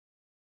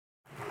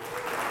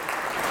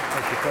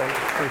Clay.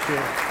 Appreciate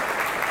it.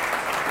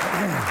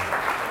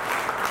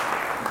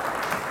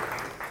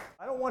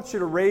 I don't want you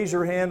to raise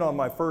your hand on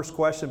my first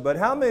question, but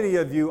how many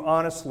of you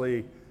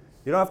honestly,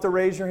 you don't have to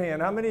raise your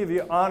hand, how many of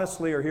you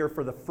honestly are here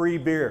for the free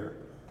beer?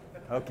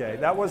 Okay,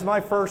 that was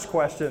my first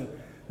question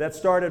that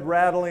started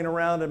rattling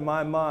around in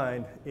my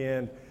mind.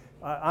 And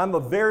I'm a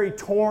very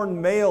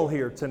torn male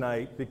here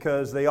tonight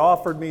because they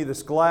offered me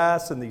this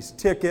glass and these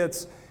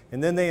tickets,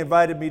 and then they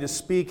invited me to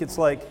speak. It's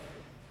like,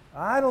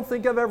 I don't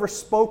think I've ever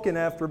spoken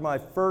after my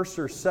first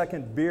or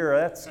second beer.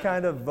 That's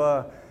kind of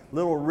a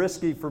little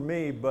risky for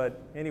me, but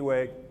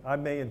anyway, I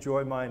may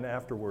enjoy mine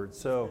afterwards.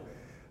 So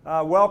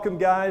welcome,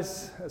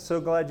 guys.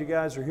 So glad you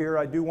guys are here.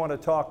 I do want to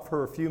talk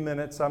for a few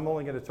minutes. I'm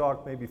only going to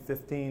talk maybe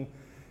 15,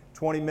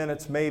 20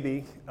 minutes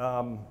maybe.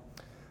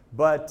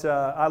 But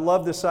I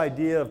love this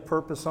idea of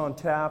Purpose on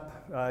Tap.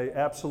 I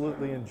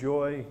absolutely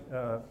enjoy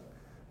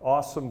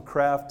awesome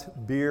craft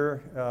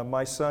beer.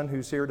 My son,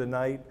 who's here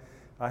tonight,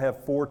 I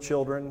have 4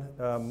 children.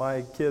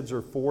 My kids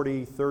are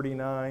 40,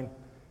 39,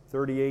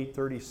 38,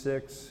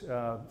 36.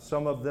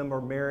 Some of them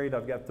are married.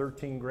 I've got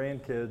 13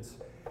 grandkids.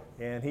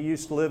 And he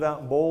used to live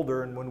out in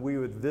Boulder, and when we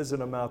would visit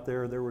him out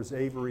there, there was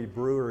Avery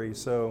Brewery.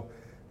 So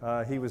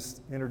he was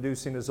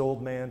introducing his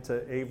old man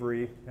to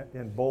Avery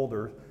in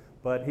Boulder.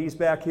 But he's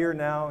back here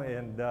now,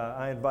 and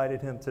I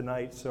invited him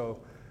tonight, so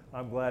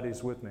I'm glad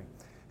he's with me.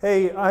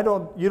 Hey,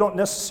 you don't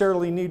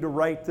necessarily need to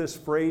write this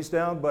phrase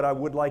down, but I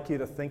would like you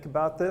to think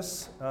about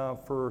this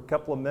for a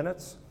couple of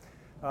minutes.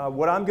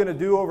 What I'm going to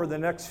do over the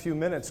next few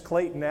minutes,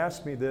 Clayton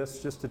asked me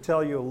this just to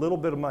tell you a little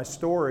bit of my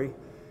story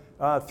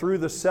through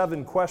the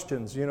 7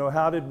 questions. You know,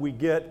 how did we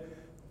get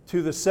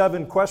to the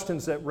 7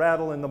 questions that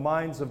rattle in the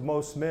minds of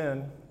most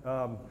men?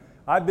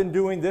 I've been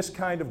doing this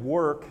kind of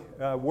work,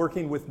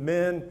 working with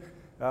men,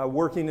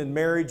 working in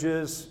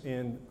marriages,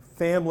 in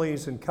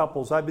families and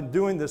couples. I've been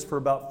doing this for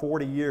about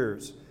 40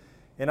 years.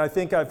 And I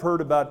think I've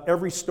heard about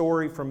every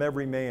story from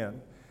every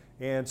man.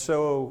 And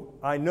so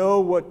I know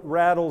what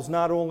rattles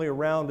not only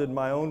around in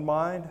my own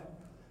mind,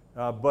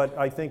 but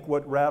I think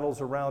what rattles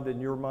around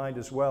in your mind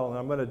as well. And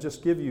I'm going to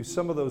just give you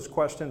some of those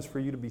questions for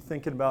you to be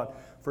thinking about.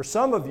 For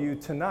some of you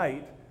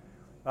tonight,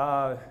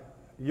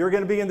 you're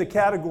going to be in the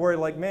category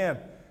like, man,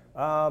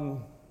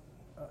 I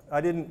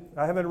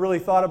haven't really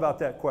thought about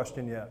that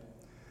question yet.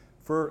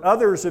 For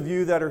others of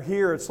you that are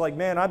here, it's like,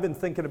 man, I've been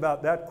thinking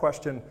about that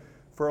question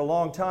for a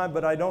long time,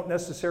 but I don't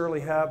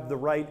necessarily have the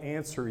right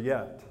answer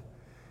yet.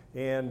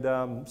 And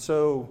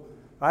so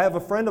I have a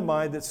friend of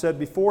mine that said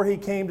before he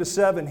came to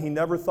 7, he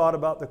never thought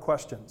about the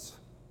questions.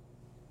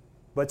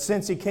 But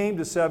since he came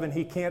to 7,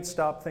 he can't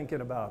stop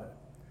thinking about it.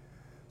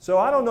 So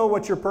I don't know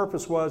what your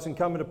purpose was in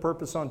coming to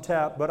Purpose on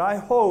Tap, but I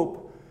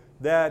hope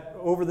that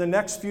over the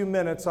next few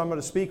minutes, I'm going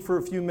to speak for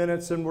a few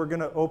minutes and we're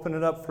going to open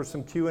it up for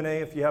some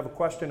Q&A if you have a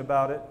question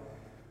about it.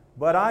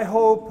 But I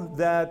hope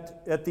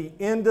that at the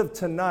end of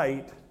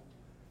tonight,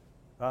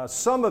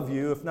 some of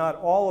you, if not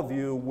all of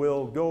you,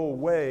 will go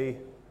away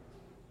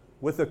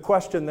with a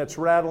question that's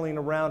rattling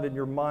around in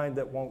your mind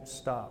that won't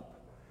stop,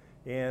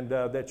 and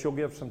that you'll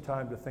give some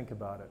time to think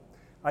about it.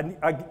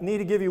 I need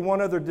to give you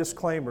one other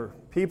disclaimer.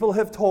 People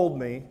have told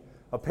me,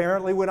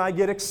 apparently when I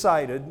get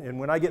excited and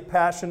when I get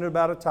passionate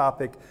about a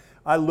topic,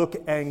 I look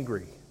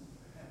angry.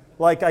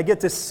 Like I get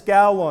this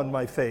scowl on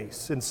my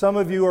face, and some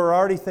of you are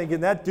already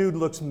thinking, that dude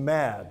looks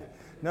mad.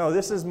 No,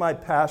 this is my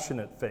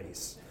passionate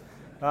face.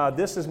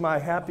 This is my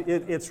happy.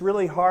 It's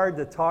really hard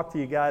to talk to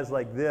you guys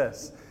like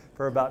this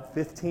for about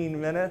 15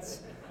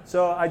 minutes.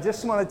 So I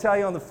just want to tell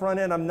you on the front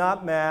end, I'm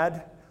not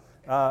mad.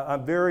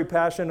 I'm very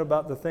passionate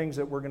about the things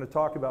that we're going to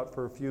talk about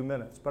for a few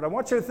minutes. But I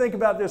want you to think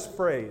about this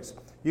phrase.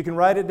 You can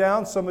write it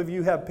down. Some of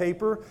you have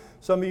paper.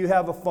 Some of you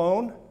have a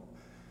phone.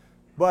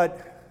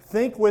 But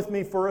think with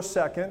me for a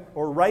second,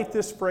 or write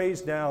this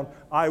phrase down.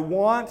 I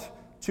want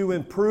to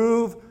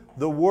improve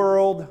the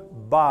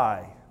world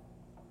by.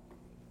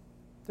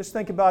 Just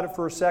think about it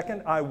for a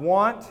second. I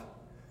want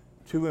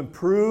to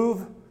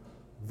improve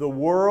the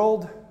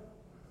world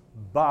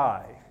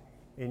by.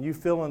 And you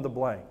fill in the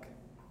blank.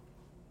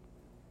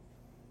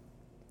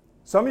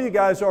 Some of you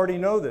guys already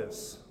know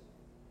this.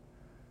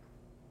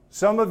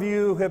 Some of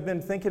you have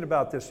been thinking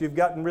about this. You've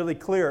gotten really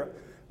clear.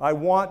 I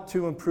want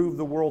to improve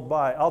the world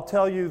by. I'll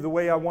tell you the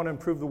way I want to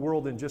improve the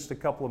world in just a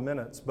couple of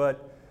minutes.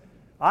 But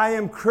I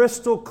am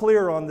crystal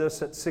clear on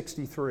this at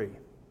 63.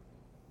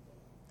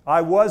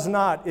 I was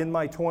not in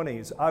my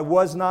 20s. I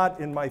was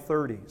not in my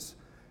 30s.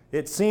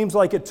 It seems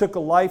like it took a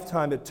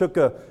lifetime. It took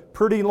a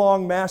pretty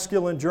long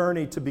masculine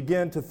journey to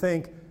begin to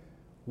think,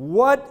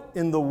 what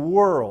in the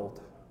world,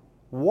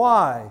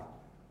 why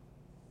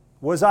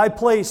was I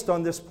placed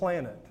on this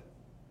planet?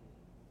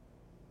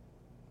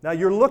 Now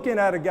you're looking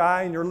at a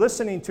guy and you're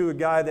listening to a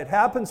guy that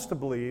happens to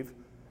believe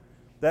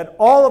that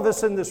all of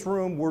us in this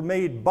room were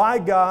made by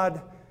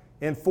God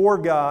and for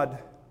God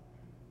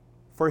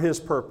for His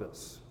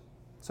purpose.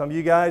 Some of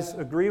you guys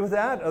agree with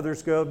that.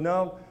 Others go,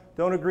 no,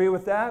 don't agree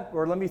with that.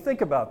 Or let me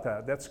think about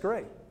that. That's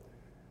great.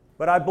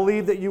 But I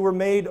believe that you were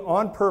made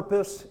on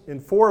purpose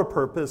and for a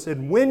purpose.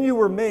 And when you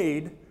were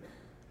made,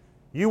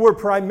 You were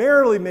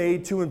primarily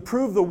made to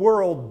improve the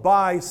world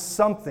by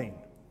something.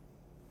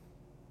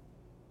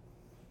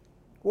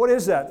 What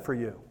is that for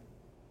you?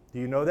 Do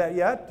you know that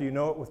yet? Do you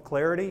know it with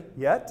clarity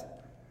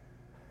yet?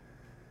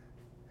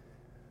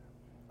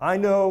 I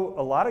know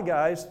a lot of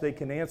guys, they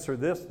can answer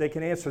this. They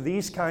can answer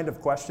these kind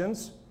of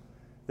questions.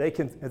 They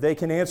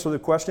can answer the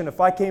question, if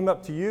I came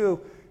up to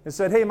you and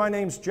said, hey, my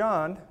name's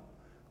John,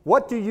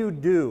 what do you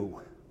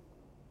do?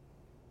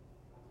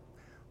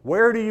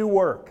 Where do you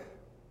work?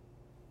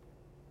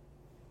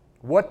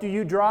 What do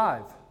you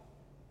drive?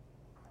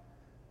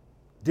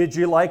 Did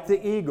you like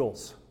the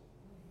Eagles?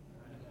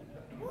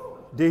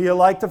 Do you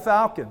like the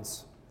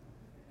Falcons?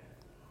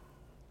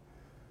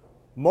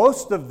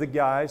 Most of the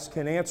guys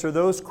can answer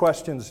those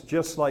questions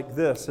just like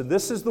this. And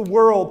this is the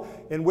world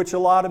in which a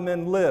lot of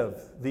men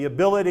live. The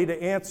ability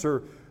to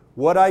answer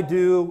what I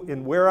do,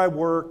 and where I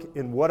work,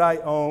 and what I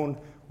own,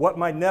 what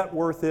my net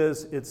worth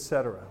is,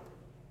 etc.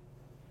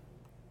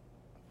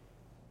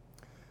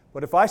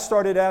 But if I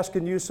started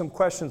asking you some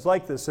questions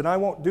like this, and I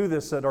won't do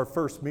this at our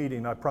first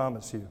meeting, I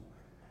promise you.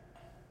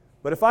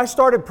 But if I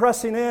started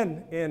pressing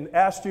in and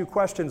asked you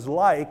questions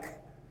like,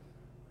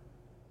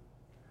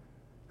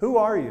 who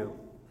are you?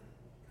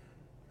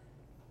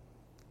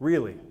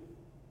 Really?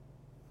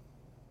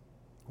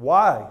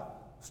 Why?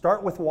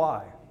 Start with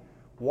why.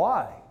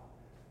 Why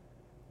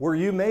were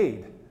you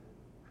made?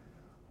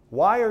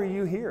 Why are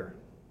you here?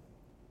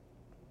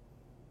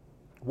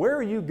 Where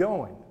are you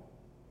going?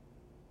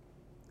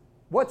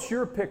 What's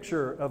your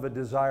picture of a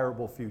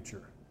desirable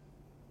future?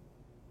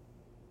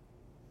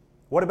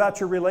 What about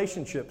your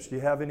relationships? Do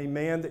you have any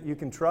man that you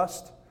can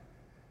trust?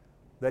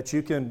 That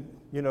you can,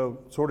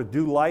 sort of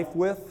do life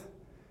with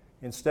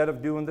instead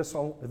of doing this?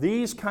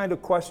 These kind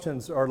of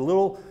questions are a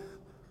little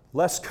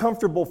less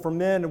comfortable for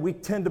men, and we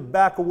tend to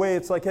back away.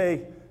 It's like,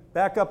 hey,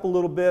 back up a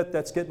little bit.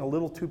 That's getting a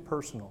little too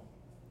personal.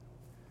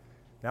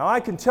 Now, I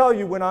can tell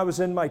you when I was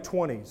in my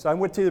 20s, I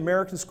went to the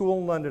American School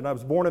in London. I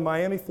was born in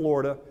Miami,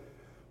 Florida.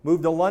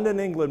 Moved to London,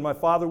 England. My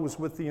father was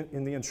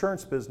in the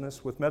insurance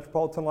business with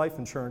Metropolitan Life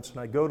Insurance, and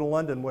I go to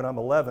London when I'm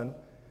 11.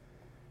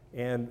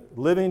 And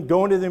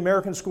going to the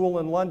American School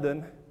in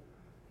London,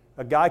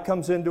 a guy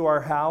comes into our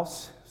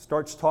house,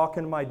 starts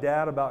talking to my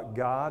dad about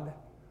God,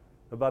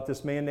 about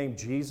this man named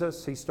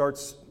Jesus. He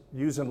starts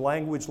using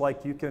language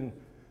like you can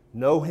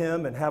know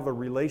him and have a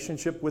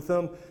relationship with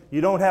him.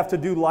 You don't have to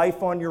do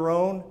life on your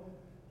own.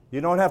 You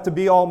don't have to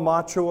be all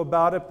macho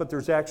about it, but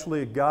there's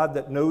actually a God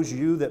that knows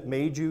you, that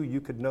made you. You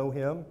could know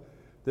him.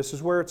 This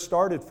is where it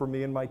started for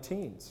me in my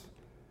teens.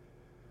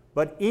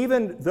 But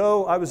even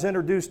though I was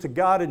introduced to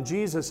God and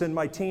Jesus in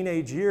my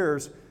teenage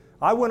years,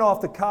 I went off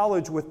to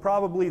college with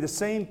probably the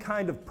same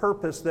kind of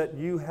purpose that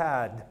you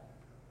had,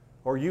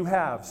 or you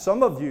have.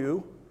 Some of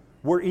you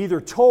were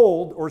either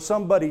told or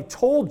somebody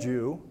told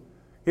you,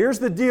 here's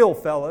the deal,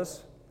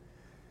 fellas,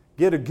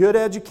 get a good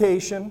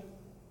education,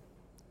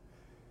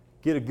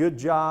 get a good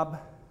job,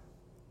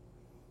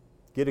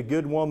 get a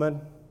good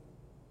woman,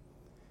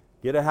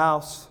 get a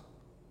house,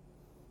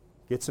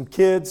 get some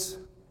kids,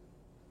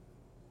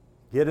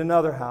 get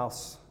another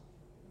house,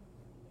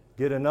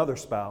 get another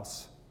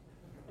spouse,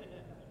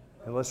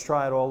 and let's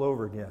try it all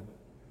over again.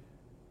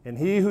 And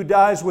he who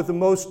dies with the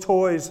most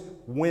toys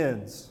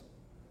wins.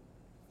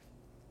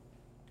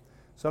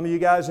 Some of you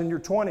guys in your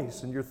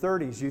 20s and your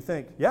 30s, you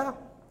think, yeah,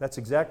 that's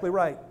exactly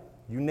right.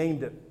 You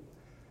named it.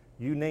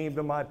 You named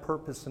my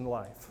purpose in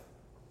life.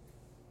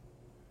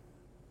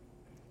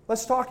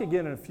 Let's talk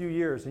again in a few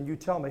years, and you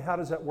tell me, how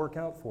does that work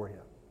out for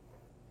you?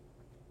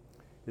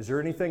 Is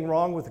there anything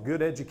wrong with a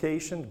good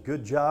education,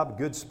 good job,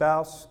 good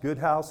spouse, good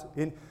house?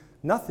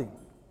 Nothing.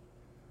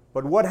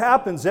 But what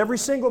happens, every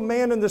single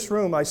man in this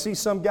room, I see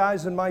some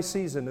guys in my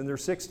season, in their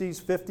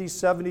 60s, 50s,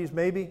 70s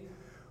maybe.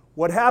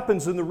 What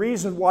happens, and the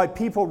reason why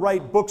people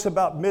write books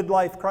about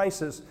midlife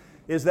crisis,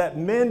 is that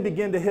men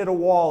begin to hit a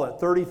wall at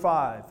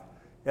 35,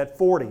 at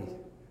 40,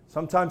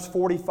 sometimes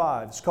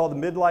 45. It's called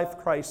the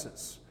midlife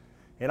crisis.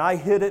 And I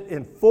hit it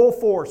in full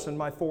force in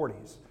my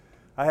 40s.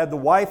 I had the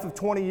wife of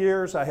 20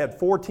 years. I had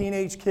 4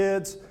 teenage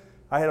kids.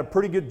 I had a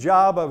pretty good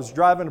job. I was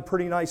driving a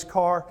pretty nice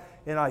car.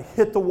 And I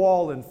hit the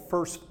wall in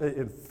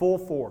full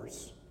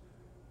force.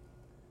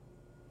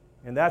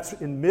 And that's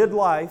in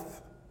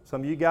midlife.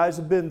 Some of you guys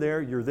have been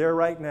there. You're there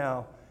right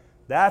now.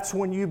 That's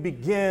when you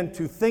begin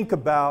to think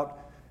about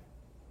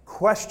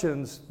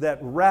questions that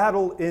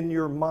rattle in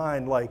your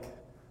mind like,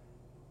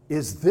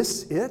 is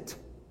this it?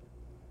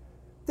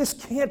 This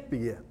can't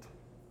be it.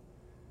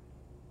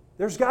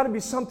 There's got to be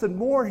something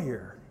more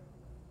here.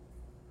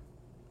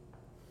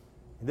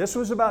 This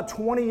was about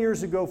 20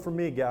 years ago for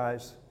me,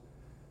 guys,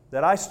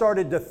 that I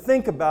started to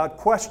think about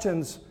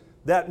questions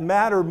that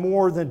matter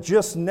more than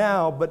just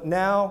now, but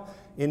now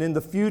and in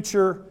the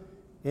future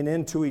and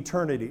into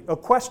eternity. A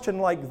question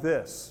like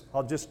this,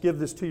 I'll just give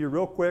this to you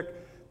real quick,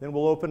 then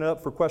we'll open it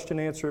up for question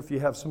and answer if you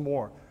have some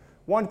more.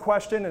 One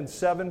question in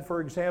 7,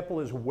 for example,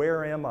 is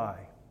where am I?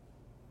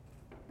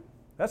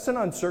 That's an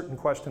uncertain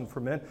question for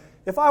men.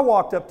 If I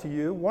walked up to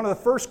you, one of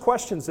the first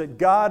questions that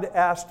God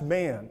asked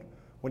man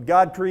when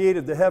God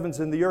created the heavens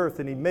and the earth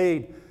and he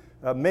made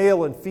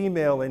male and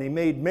female, and He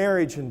made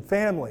marriage and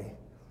family.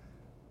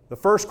 The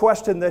first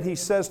question that He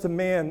says to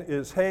man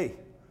is, hey,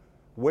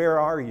 where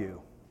are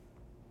you?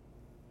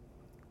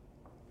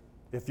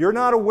 If you're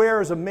not aware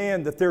as a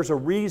man that there's a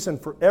reason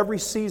for every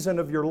season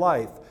of your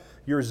life,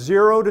 your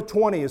 0 to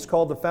 20 is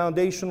called the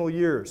foundational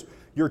years.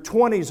 Your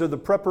 20s are the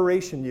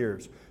preparation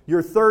years.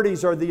 Your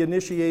 30s are the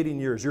initiating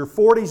years. Your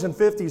 40s and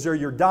 50s are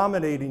your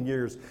dominating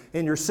years.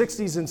 And your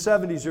 60s and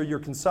 70s are your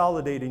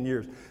consolidating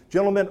years.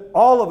 Gentlemen,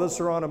 all of us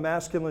are on a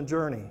masculine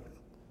journey.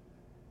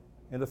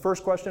 And the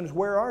first question is,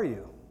 where are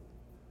you?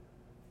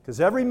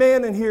 Because every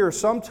man in here,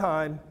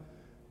 sometime,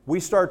 we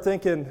start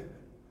thinking,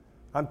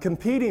 I'm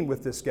competing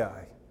with this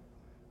guy.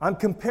 I'm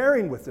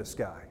comparing with this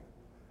guy.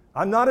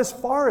 I'm not as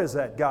far as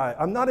that guy.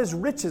 I'm not as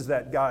rich as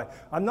that guy.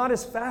 I'm not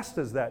as fast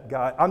as that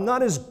guy. I'm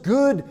not as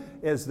good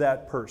as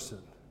that person.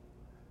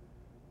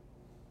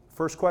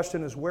 First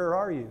question is, where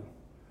are you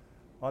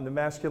on the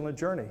masculine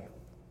journey?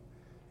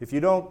 If you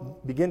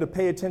don't begin to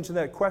pay attention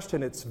to that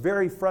question, it's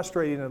very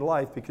frustrating in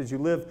life because you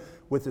live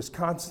with this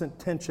constant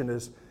tension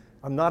as,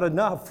 I'm not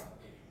enough,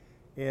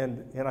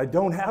 and I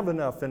don't have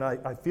enough, and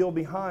I feel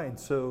behind.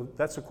 So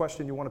that's a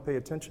question you want to pay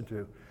attention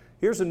to.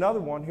 Here's another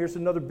one. Here's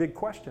another big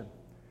question.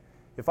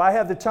 If I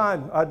had the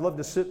time, I'd love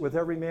to sit with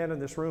every man in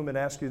this room and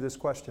ask you this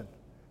question.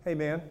 Hey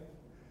man,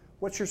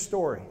 what's your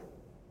story?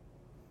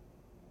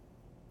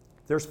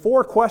 There's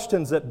 4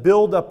 questions that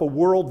build up a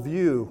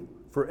worldview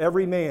for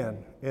every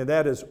man, and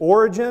that is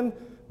origin,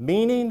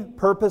 meaning,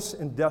 purpose,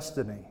 and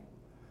destiny.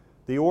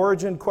 The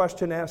origin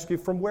question asks you,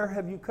 from where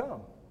have you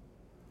come?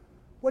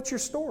 What's your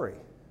story?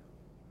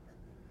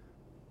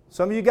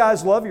 Some of you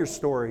guys love your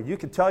story. You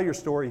can tell your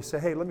story. You say,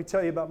 hey, let me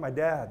tell you about my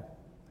dad.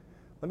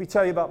 Let me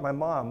tell you about my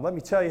mom. Let me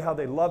tell you how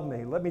they loved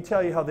me. Let me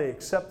tell you how they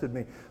accepted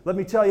me. Let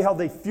me tell you how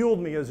they fueled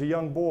me as a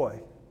young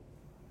boy.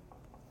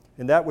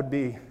 And that would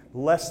be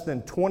less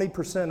than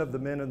 20% of the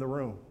men in the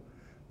room.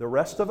 The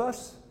rest of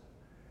us,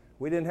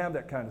 we didn't have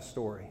that kind of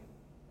story.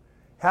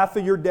 Half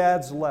of your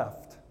dads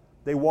left.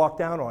 They walked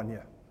out on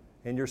you,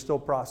 and you're still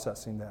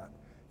processing that.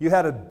 You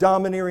had a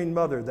domineering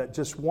mother that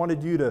just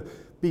wanted you to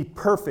be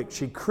perfect.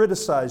 She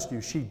criticized you.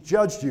 She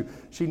judged you.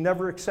 She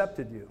never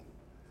accepted you.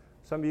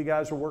 Some of you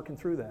guys are working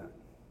through that.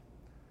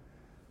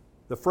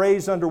 The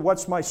phrase under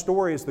what's my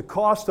story is the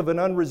cost of an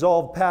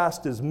unresolved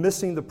past is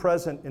missing the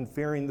present and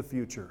fearing the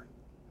future.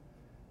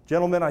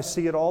 Gentlemen, I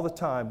see it all the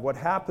time. What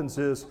happens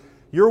is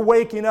you're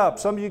waking up.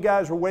 Some of you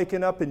guys are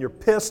waking up and you're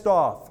pissed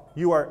off.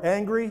 You are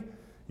angry.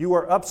 You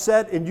are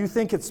upset, and you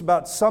think it's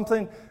about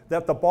something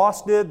that the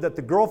boss did, that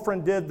the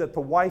girlfriend did, that the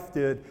wife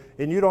did,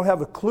 and you don't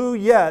have a clue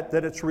yet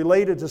that it's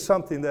related to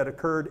something that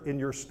occurred in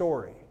your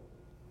story.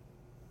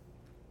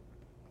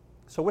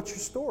 So what's your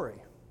story?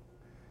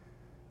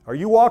 Are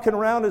you walking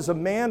around as a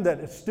man that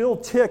is still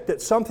ticked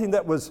at something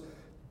that was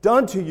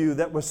done to you,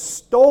 that was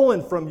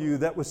stolen from you,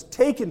 that was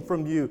taken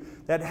from you,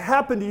 that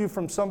happened to you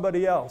from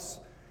somebody else?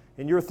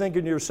 And you're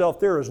thinking to yourself,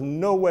 there is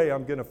no way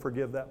I'm going to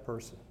forgive that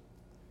person.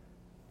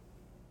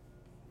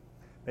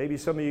 Maybe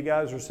some of you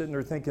guys are sitting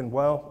there thinking,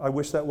 well, I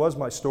wish that was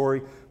my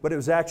story, but it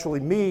was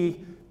actually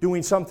me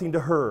doing something to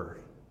her.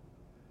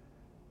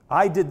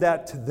 I did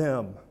that to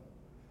them.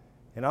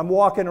 And I'm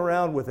walking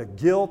around with a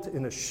guilt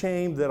and a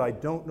shame that I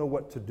don't know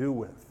what to do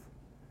with.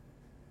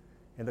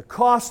 And the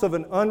cost of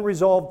an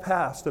unresolved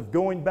past, of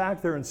going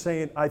back there and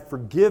saying, I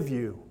forgive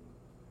you,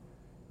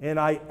 and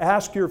I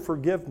ask your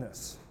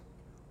forgiveness,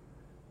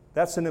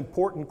 that's an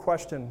important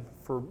question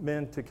for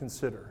men to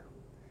consider.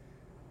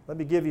 Let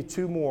me give you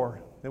 2 more,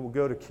 then we'll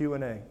go to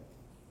Q&A.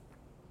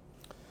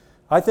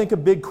 I think a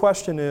big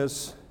question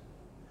is,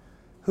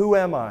 who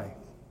am I?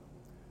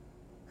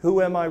 Who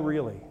am I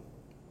really?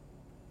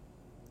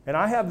 And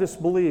I have this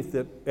belief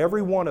that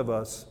every one of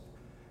us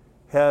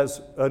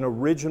has an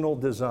original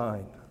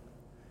design,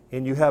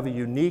 and you have a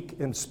unique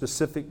and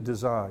specific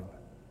design.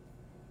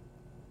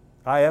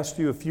 I asked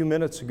you a few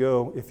minutes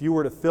ago if you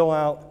were to fill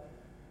out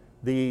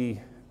if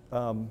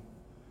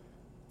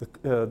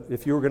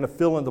you were going to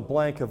fill in the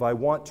blank of I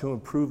want to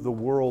improve the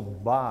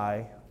world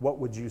by, what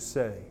would you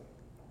say?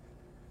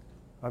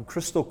 I'm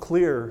crystal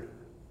clear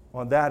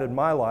on that in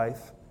my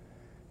life.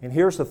 And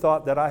here's the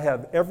thought that I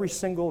have every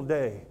single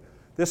day.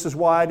 This is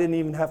why I didn't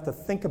even have to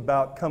think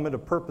about coming to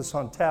Purpose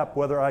on Tap,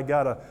 whether I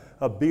got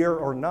a beer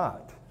or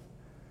not.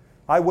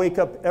 I wake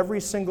up every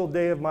single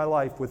day of my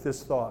life with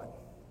this thought.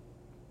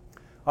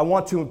 I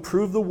want to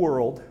improve the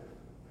world,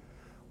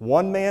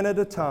 one man at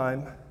a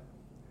time,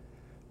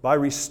 by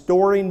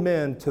restoring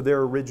men to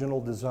their original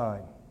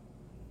design.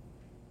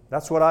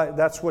 That's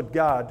what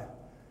God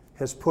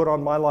has put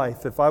on my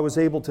life. If I was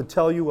able to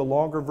tell you a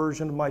longer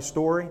version of my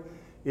story,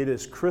 it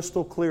is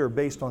crystal clear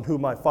based on who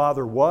my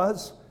father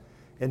was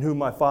and who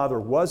my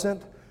father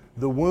wasn't.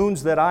 The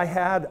wounds that I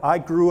had, I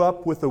grew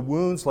up with the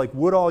wounds like,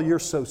 Woodall, you're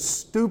so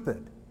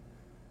stupid.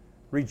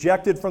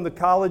 Rejected from the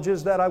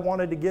colleges that I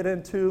wanted to get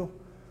into,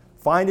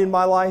 finding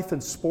my life in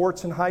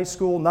sports in high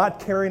school, not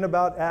caring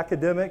about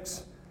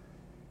academics,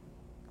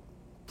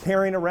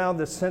 carrying around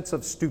this sense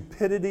of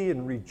stupidity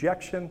and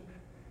rejection.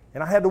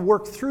 And I had to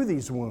work through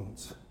these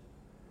wounds.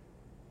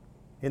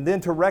 And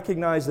then to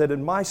recognize that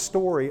in my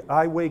story,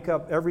 I wake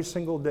up every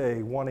single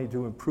day wanting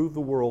to improve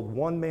the world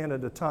one man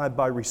at a time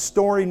by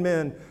restoring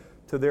men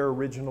to their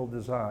original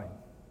design.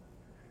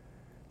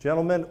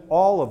 Gentlemen,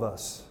 all of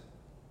us,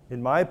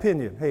 in my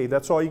opinion, hey,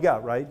 that's all you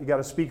got, right? You got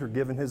a speaker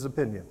giving his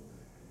opinion.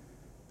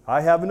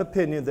 I have an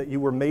opinion that you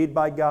were made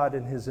by God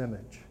in His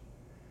image.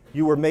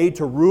 You were made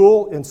to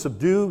rule and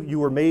subdue. You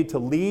were made to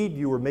lead.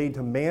 You were made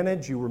to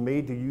manage. You were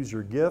made to use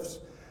your gifts.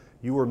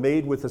 You were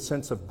made with a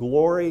sense of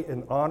glory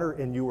and honor,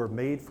 and you were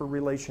made for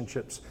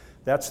relationships.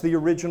 That's the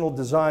original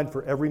design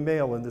for every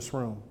male in this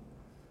room.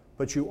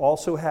 But you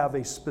also have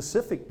a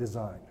specific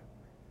design.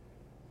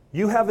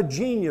 You have a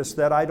genius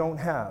that I don't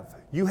have.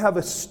 You have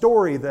a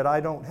story that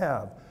I don't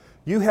have.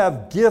 You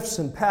have gifts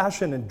and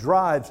passion and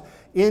drives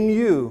in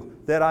you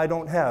that I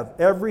don't have.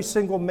 Every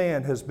single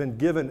man has been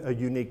given a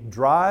unique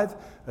drive,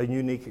 a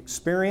unique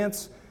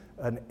experience,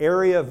 an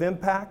area of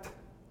impact.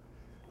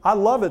 I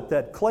love it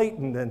that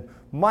Clayton and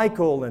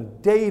Michael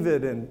and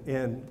David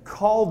and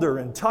Calder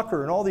and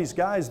Tucker and all these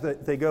guys,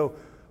 that they go,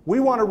 we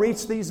want to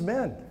reach these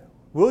men.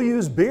 We'll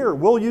use beer,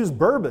 we'll use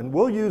bourbon,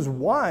 we'll use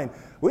wine.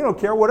 We don't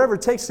care, whatever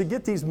it takes to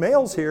get these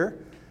males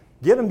here.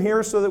 Get them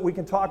here so that we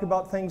can talk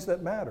about things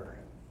that matter.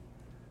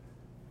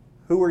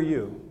 Who are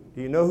you?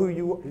 Do you know who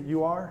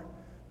you are?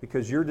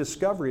 Because your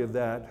discovery of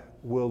that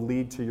will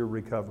lead to your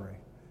recovery.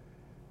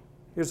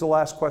 Here's the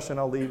last question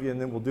I'll leave you,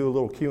 and then we'll do a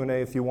little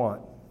Q&A if you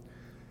want.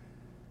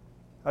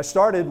 I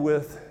started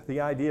with the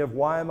idea of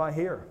why am I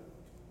here?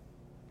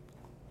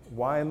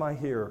 Why am I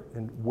here,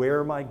 and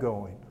where am I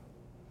going?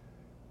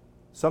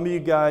 Some of you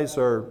guys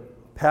are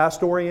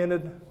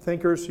past-oriented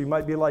thinkers. You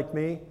might be like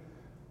me.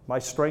 My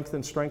strength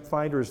and strength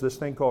finder is this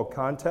thing called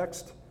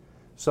context.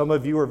 Some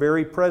of you are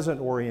very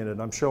present-oriented.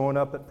 I'm showing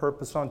up at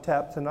Purpose on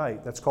Tap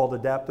tonight. That's called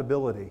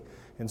adaptability.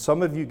 And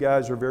some of you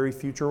guys are very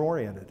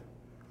future-oriented.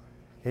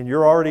 And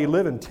you're already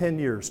living 10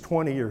 years,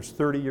 20 years,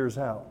 30 years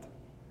out.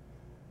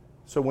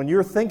 So when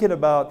you're thinking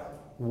about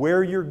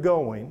where you're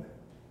going,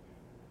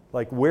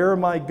 like where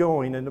am I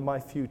going into my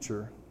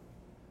future,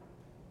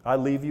 I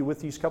leave you with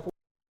these couple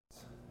of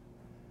things.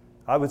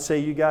 I would say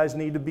you guys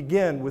need to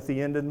begin with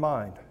the end in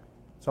mind.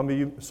 Some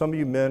of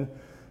you men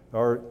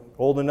are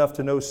old enough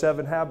to know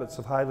 7 habits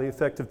of highly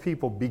effective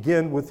people.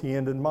 Begin with the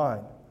end in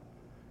mind.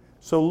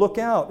 So look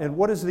out, and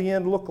what does the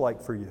end look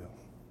like for you?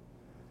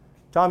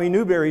 Tommy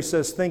Newberry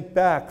says, think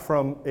back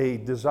from a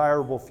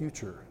desirable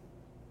future.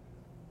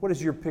 What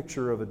is your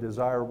picture of a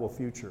desirable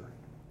future?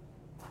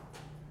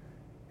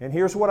 And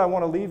here's what I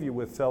want to leave you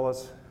with,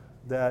 fellas,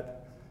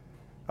 that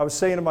I was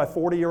saying to my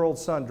 40-year-old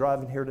son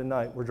driving here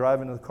tonight. We're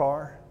driving in the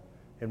car,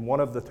 and one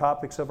of the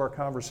topics of our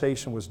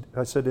conversation was,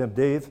 I said to him,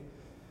 Dave,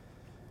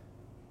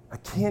 I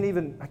can't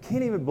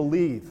even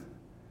believe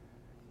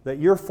that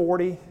you're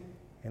 40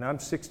 and I'm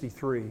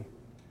 63.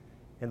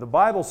 And the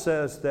Bible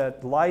says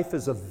that life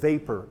is a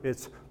vapor.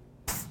 It's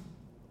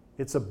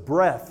a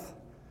breath.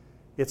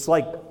 It's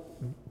like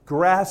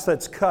grass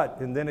that's cut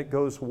and then it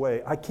goes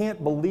away. I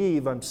can't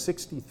believe I'm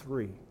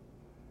 63.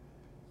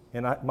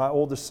 And my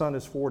oldest son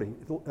is 40.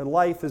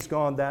 Life has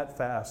gone that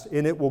fast,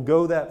 and it will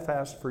go that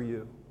fast for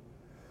you.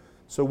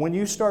 So when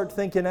you start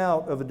thinking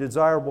out of a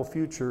desirable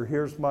future,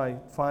 here's my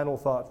final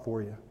thought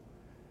for you.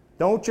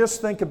 Don't just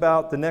think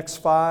about the next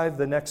 5,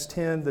 the next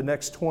 10, the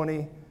next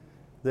 20,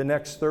 the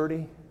next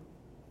 30.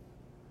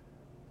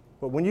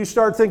 But when you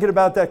start thinking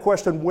about that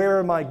question, where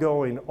am I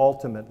going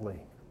ultimately?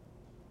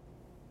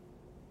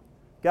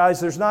 Guys,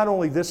 there's not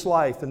only this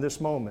life and this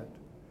moment,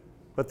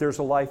 but there's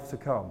a life to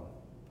come.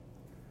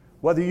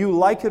 Whether you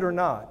like it or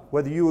not,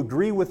 whether you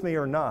agree with me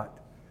or not,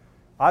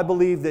 I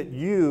believe that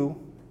you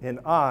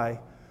and I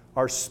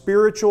are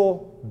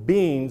spiritual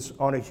beings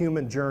on a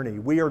human journey.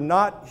 We are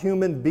not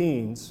human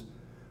beings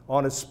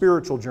on a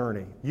spiritual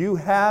journey. You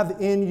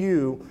have in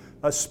you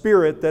a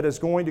spirit that is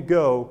going to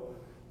go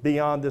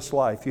beyond this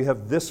life. You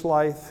have this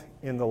life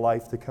in the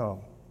life to come.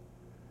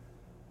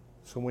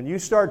 So when you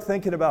start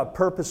thinking about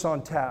Purpose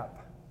on Tap,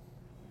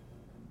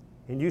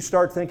 and you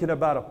start thinking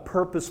about a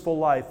purposeful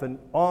life, an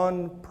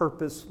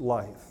on-purpose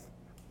life,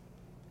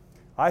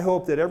 I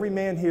hope that every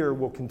man here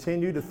will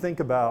continue to think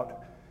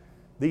about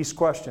these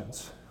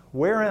questions.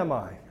 Where am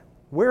I?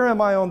 Where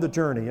am I on the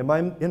journey? Am I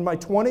in my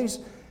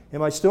 20s?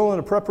 Am I still in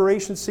a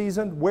preparation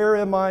season? Where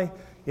am I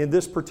in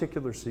this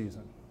particular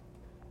season?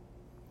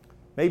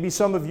 Maybe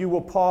some of you will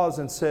pause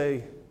and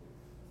say,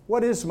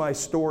 what is my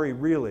story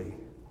really?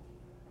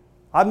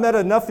 I've met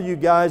enough of you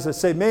guys that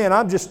say, man,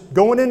 I'm just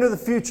going into the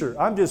future.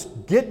 I'm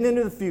just getting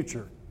into the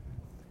future.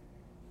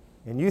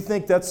 And you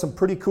think that's some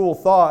pretty cool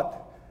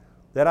thought,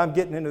 that I'm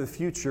getting into the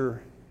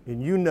future,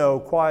 and you know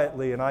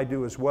quietly, and I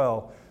do as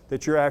well,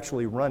 that you're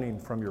actually running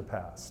from your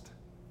past.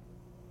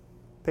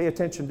 Pay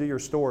attention to your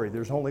story.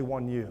 There's only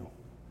one you.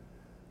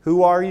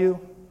 Who are you?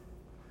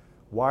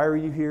 Why are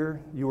you here?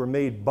 You were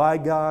made by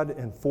God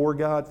and for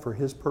God for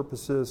His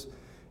purposes.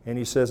 And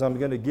He says, I'm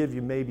going to give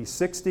you maybe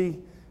 60,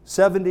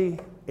 70,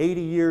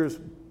 80 years.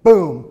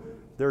 Boom,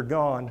 they're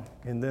gone.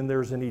 And then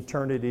there's an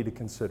eternity to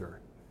consider.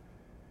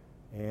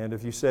 And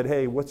if you said,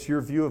 hey, what's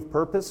your view of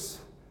purpose?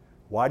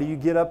 Why do you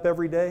get up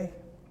every day?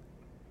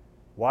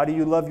 Why do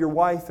you love your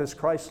wife as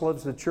Christ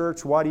loves the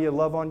church? Why do you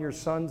love on your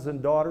sons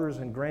and daughters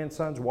and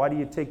grandsons? Why do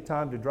you take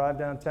time to drive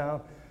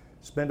downtown,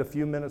 spend a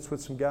few minutes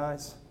with some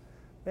guys?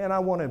 Man, I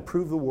want to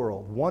improve the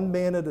world, one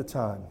man at a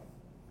time,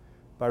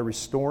 by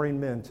restoring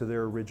men to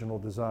their original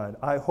design.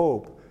 I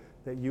hope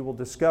that you will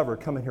discover,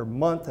 coming here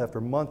month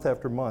after month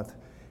after month,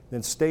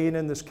 then staying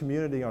in this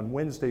community on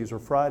Wednesdays or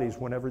Fridays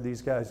whenever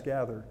these guys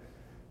gather,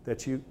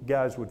 that you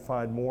guys would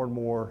find more and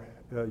more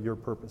your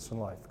purpose in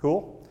life.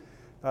 Cool?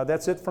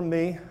 That's it from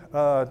me.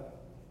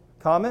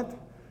 Comment?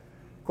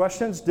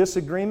 Questions?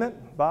 Disagreement?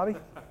 Bobby?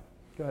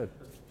 Go ahead.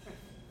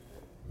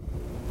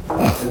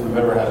 I think we've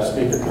ever had a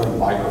speaker turn the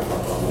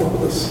microphone on one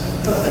of this.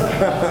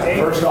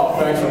 First off,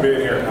 thanks for being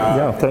here.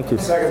 Yeah, thank you.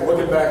 Second,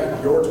 looking back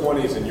at your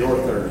 20s and your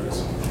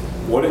 30s,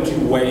 what did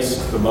you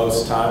waste the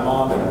most time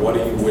on, and what do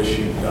you wish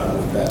you'd done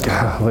with that?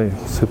 Golly,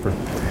 super.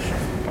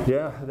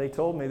 Yeah, they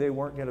told me they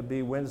weren't going to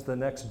be when's the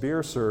next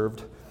beer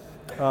served.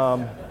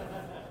 I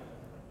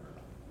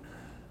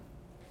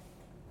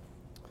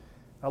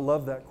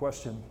love that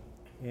question.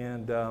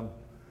 And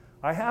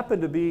I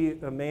happen to be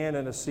a man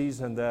in a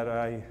season that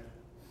I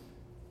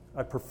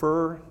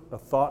prefer a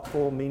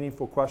thoughtful,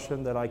 meaningful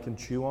question that I can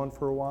chew on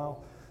for a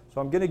while. So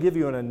I'm going to give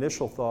you an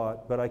initial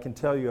thought, but I can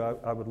tell you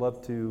I would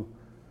love to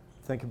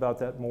think about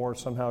that more,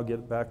 somehow get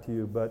it back to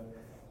you. But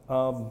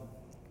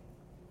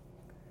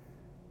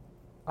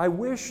I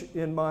wish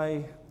in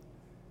my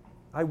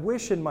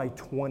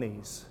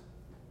 20s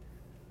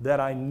that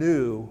I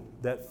knew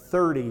that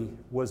 30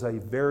 was a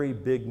very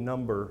big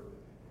number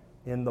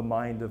in the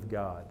mind of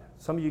God.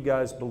 Some of you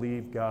guys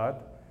believe God.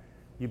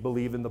 You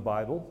believe in the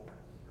Bible.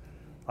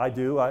 I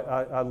do.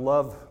 I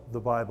love the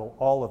Bible,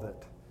 all of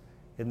it.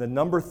 And the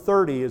number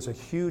 30 is a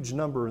huge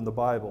number in the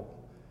Bible.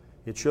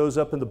 It shows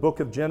up in the book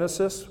of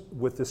Genesis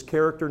with this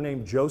character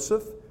named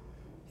Joseph.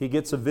 He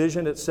gets a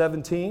vision at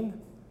 17,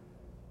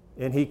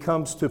 and he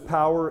comes to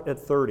power at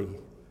 30.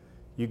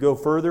 You go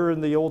further in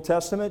the Old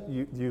Testament,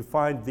 you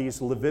find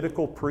these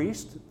Levitical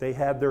priests. They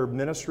had their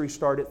ministry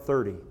start at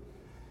 30.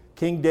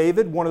 King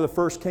David, one of the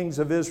first kings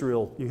of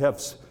Israel. You have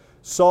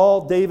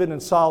Saul, David,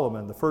 and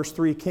Solomon, the first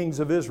three kings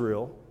of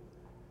Israel.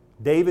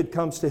 David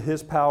comes to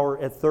his power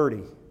at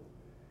 30.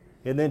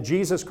 And then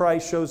Jesus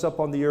Christ shows up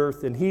on the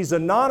earth, and he's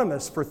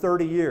anonymous for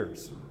 30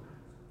 years.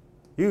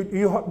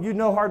 You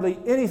know hardly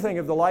anything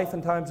of the life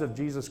and times of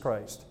Jesus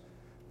Christ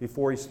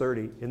before he's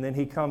 30. And then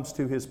he comes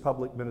to his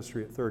public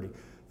ministry at 30.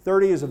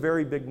 30 is a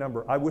very big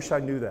number. I wish I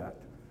knew that.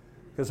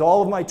 Because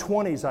all of my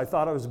 20s, I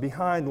thought I was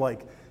behind,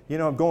 like,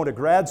 I'm going to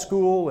grad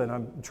school, and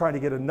I'm trying to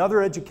get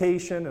another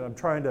education, and I'm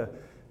trying to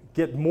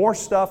get more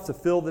stuff to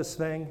fill this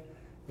thing.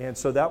 And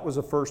so that was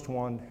the first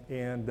one.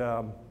 And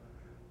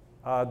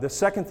the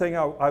second thing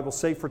I will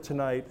say for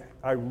tonight,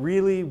 I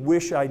really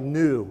wish I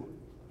knew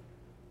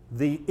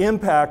the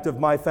impact of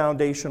my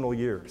foundational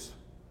years.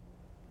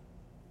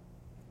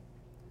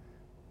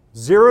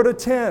 0 to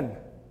 10,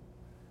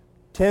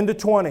 10 to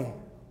 20.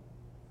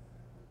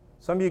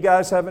 Some of you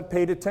guys haven't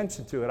paid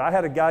attention to it. I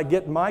had a guy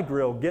get in my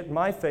grill, get in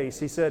my face.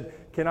 He said,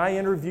 "Can I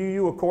interview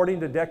you according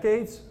to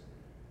decades?"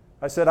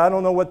 I said, "I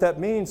don't know what that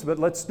means, but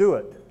let's do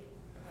it."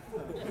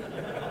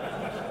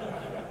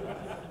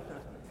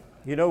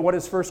 You know what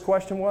his first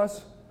question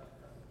was?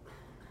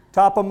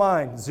 Top of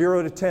mind,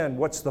 0 to 10.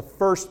 What's the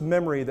first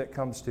memory that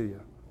comes to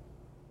you?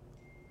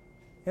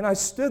 And I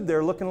stood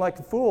there looking like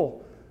a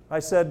fool. I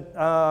said,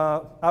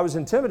 I was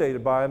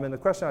intimidated by him, and the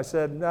question I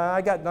said, "Nah,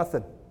 I got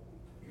nothing."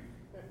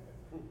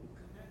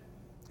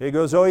 He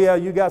goes, "Oh yeah,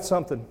 you got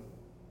something.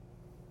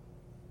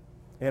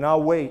 And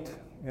I'll wait."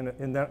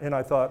 And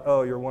I thought,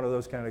 "Oh, you're one of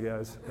those kind of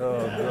guys." Oh,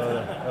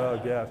 brother. Oh,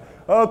 gosh.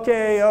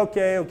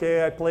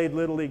 Okay. I played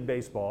Little League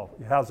Baseball.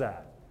 How's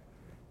that?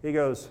 He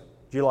goes,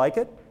 "Do you like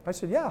it?" I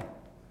said, "Yeah."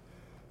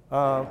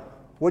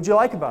 "What'd you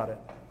like about it?"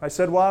 I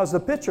said, "Well, I was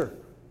the pitcher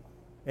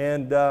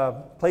and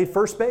played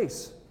first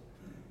base."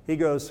 He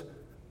goes,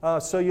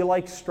 "So you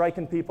like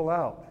striking people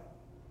out?"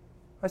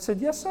 I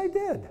said, "Yes, I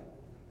did."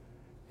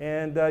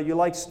 "And you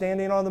like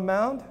standing on the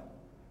mound?"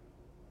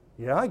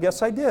 "Yeah, I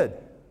guess I did."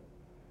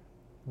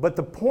 But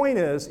the point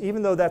is,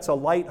 even though that's a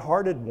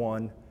light-hearted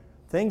one,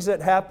 things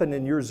that happen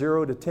in your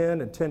 0 to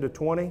 10 and 10 to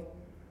 20,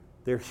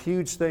 they're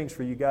huge things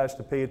for you guys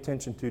to pay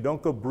attention to.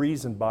 Don't go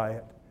breezing by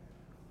it.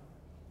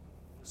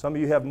 Some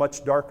of you have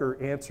much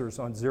darker answers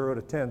on 0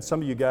 to 10.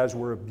 Some of you guys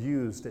were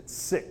abused at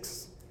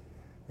 6,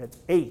 at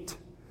 8,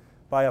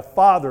 by a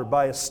father,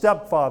 by a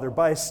stepfather,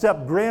 by a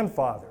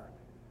step-grandfather.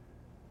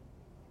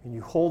 And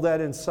you hold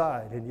that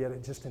inside, and yet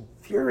it just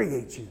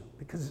infuriates you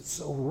because it's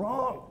so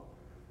wrong.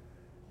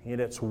 And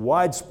it's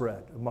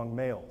widespread among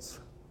males.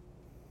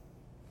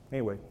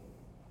 Anyway,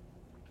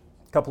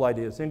 a couple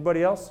ideas.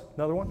 Anybody else?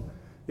 Another one?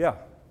 Yeah,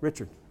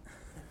 Richard.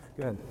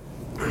 Go ahead.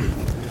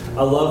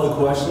 I love the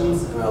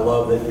questions, and I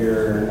love that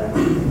you're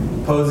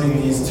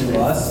posing these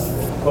to us.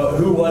 But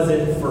who was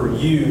it for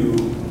you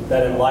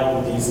that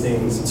enlightened these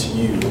things to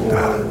you,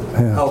 or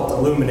helped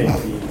illuminate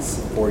these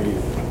for you?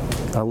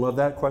 I love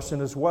that question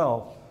as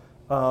well.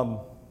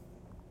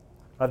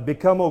 I've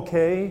become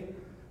okay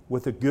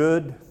with a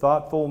good,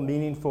 thoughtful,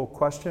 meaningful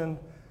question,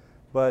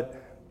 but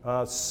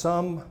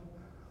somewhere,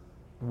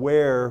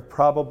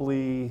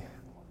 probably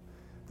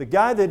the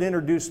guy that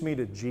introduced me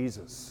to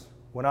Jesus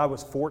when I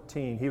was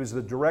 14. He was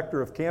the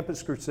director of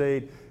Campus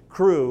Crusade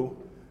Crew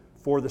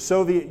for the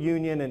Soviet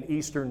Union and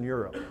Eastern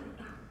Europe.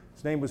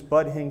 His name was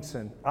Bud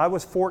Hinkson. I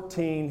was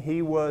 14,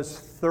 he was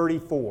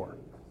 34.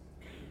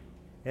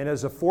 And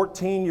as a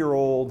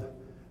 14-year-old,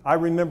 I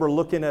remember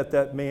looking at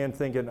that man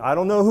thinking, I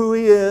don't know who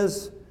he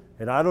is,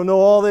 and I don't know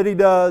all that he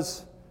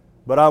does,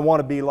 but I want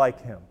to be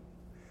like him.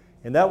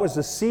 And that was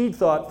the seed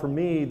thought for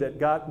me that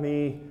got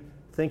me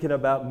thinking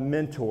about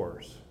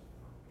mentors.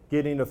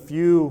 Getting a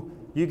few,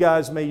 you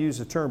guys may use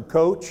the term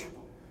coach,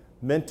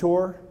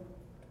 mentor.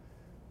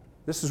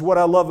 This is what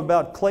I love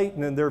about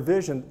Clayton and their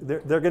vision. They're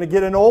going to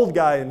get an old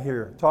guy in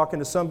here talking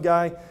to some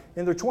guy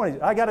in their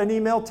 20s. I got an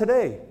email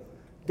today,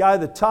 guy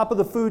at the top of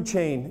the food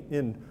chain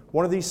in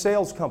one of these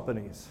sales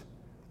companies.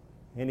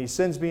 And he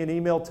sends me an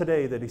email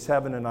today that he's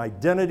having an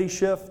identity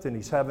shift and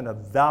he's having a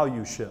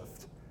value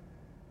shift.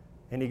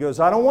 And he goes,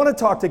 I don't want to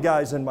talk to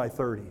guys in my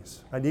 30s.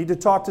 I need to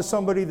talk to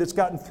somebody that's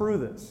gotten through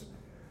this.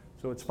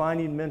 So it's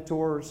finding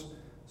mentors,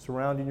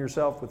 surrounding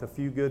yourself with a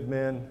few good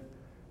men,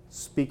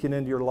 speaking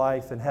into your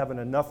life, and having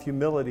enough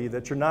humility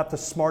that you're not the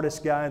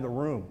smartest guy in the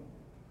room.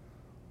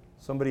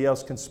 Somebody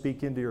else can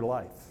speak into your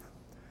life.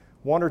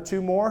 One or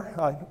two more?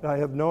 I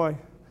have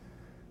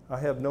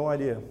no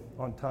idea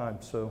on time.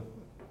 So.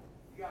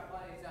 You got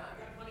plenty of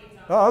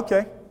time. Oh,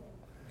 okay.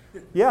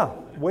 Yeah,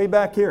 way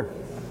back here.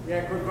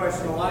 Yeah, quick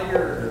question. A lot of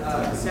your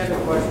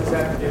standard questions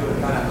have to do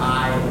with kind of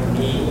I and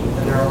me,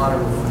 and they're a lot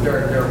of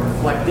they're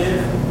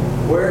reflective.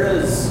 Where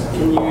does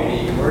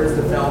community, where does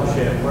the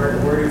fellowship,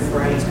 where do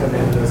friends come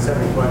into those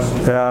 7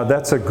 questions? Yeah,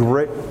 that's a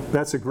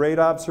great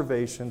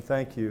observation.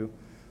 Thank you.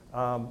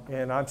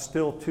 And I'm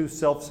still too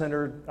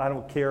self-centered. I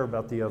don't care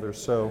about the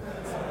others, so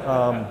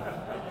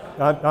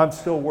I'm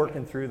still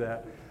working through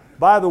that.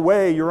 By the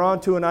way, you're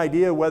onto an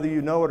idea, whether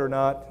you know it or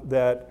not,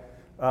 that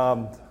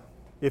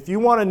if you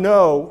want to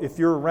know if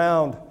you're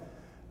around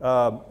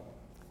a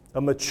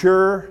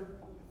mature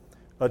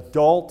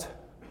adult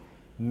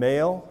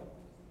male,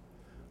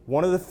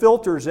 one of the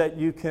filters that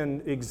you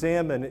can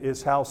examine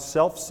is how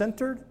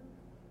self-centered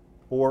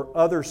or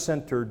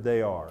other-centered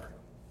they are.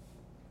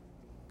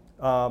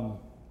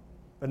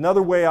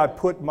 Another way I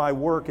put my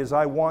work is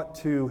I want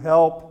to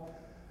help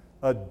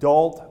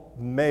adult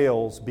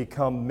males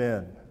become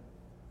men.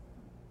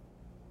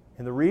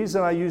 And the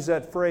reason I use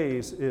that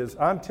phrase is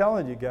I'm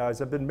telling you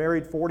guys, I've been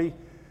married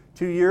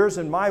 42 years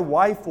and my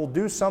wife will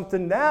do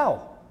something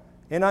now.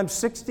 And I'm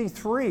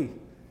 63.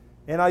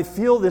 And I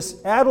feel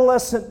this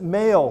adolescent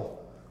male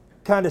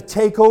kind of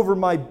take over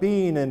my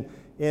being,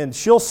 and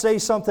she'll say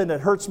something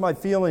that hurts my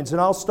feelings and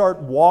I'll start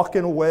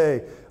walking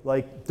away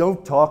like,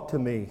 don't talk to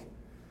me.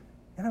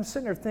 And I'm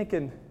sitting there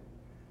thinking,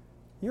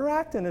 you're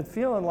acting and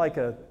feeling like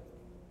a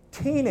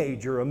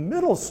teenager, a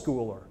middle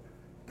schooler.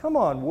 Come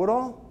on,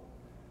 Woodall.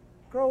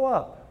 Grow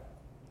up.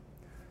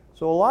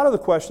 So a lot of the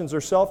questions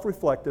are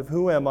self-reflective.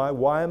 Who am I?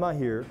 Why am I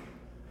here?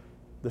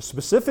 The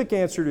specific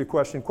answer to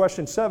your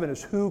question 7,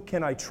 is who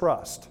can I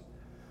trust?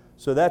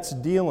 So that's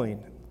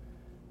dealing.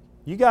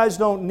 You guys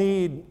don't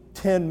need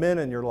 10 men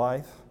in your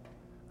life.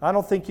 I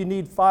don't think you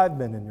need 5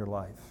 men in your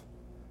life.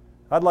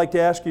 I'd like to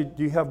ask you,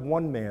 do you have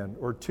 1 man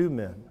or 2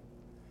 men?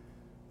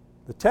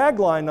 The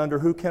tagline under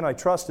Who Can I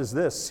Trust is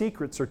this: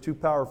 secrets are too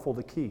powerful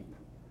to keep.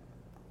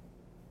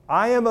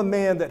 I am a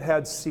man that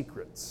had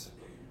secrets.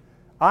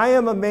 I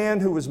am a man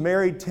who was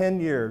married 10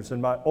 years,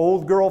 and my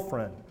old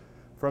girlfriend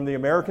from the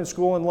American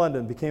School in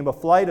London became a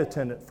flight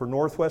attendant for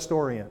Northwest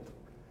Orient.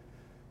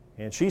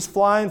 And she's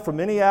flying from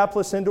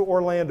Minneapolis into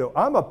Orlando.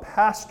 I'm a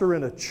pastor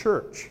in a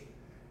church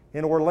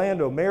in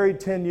Orlando, married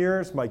 10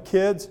 years, my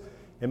kids,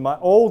 and my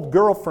old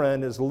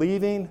girlfriend is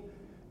leaving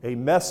a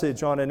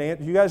message on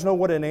you guys know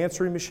what an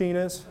answering machine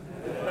is?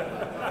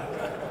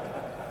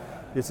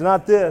 It's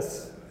not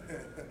this.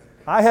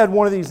 I had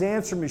one of these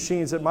answer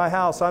machines at my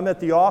house. I'm at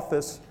the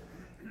office,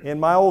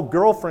 and my old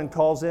girlfriend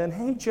calls in,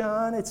 "Hey,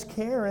 John, it's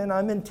Karen.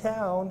 I'm in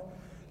town.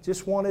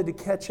 Just wanted to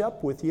catch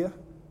up with you."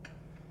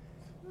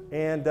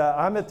 And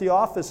I'm at the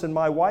office, and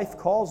my wife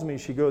calls me.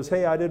 She goes,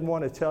 "Hey, I didn't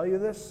want to tell you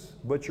this,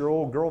 but your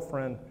old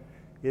girlfriend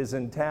is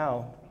in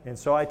town." And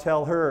so I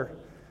tell her,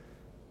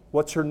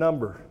 "What's her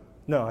number?"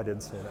 No, I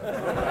didn't say that.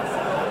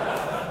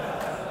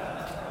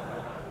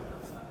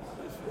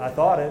 I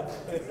thought it.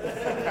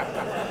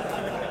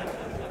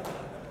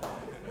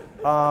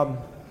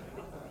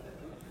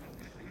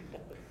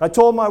 I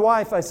told my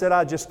wife, I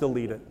said, just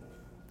delete it.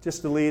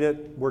 Just delete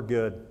it. We're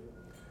good.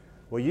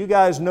 Well, you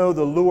guys know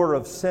the lure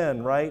of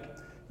sin, right?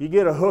 You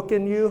get a hook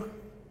in you,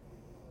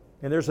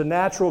 and there's a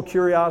natural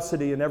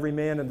curiosity in every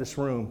man in this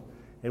room.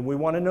 And we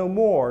want to know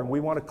more, and we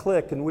want to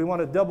click, and we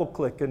want to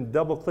double-click and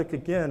double-click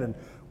again. And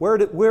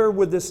where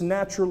would this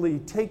naturally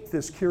take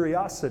this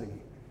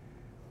curiosity?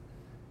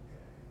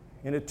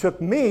 And it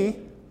took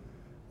me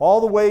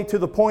all the way to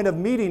the point of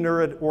meeting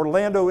her at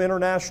Orlando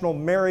International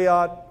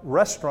Marriott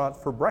Restaurant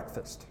for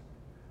breakfast.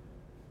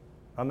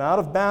 I'm out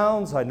of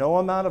bounds. I know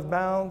I'm out of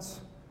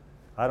bounds.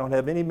 I don't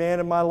have any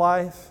man in my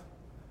life.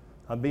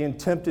 I'm being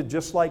tempted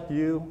just like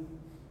you,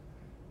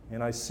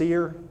 and I see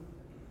her,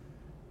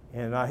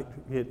 and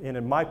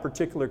in my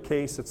particular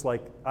case, it's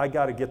like, I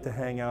got to get the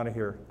hang out of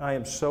here. I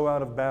am so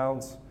out of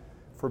bounds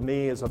for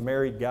me as a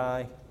married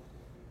guy.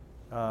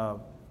 I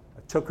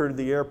took her to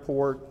the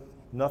airport.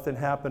 Nothing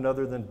happened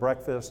other than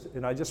breakfast,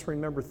 and I just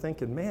remember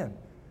thinking, man,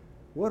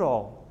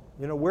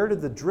 where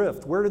did the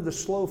drift, where did the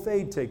slow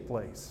fade take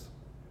place?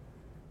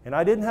 And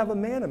I didn't have a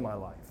man in my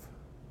life.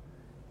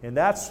 And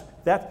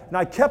and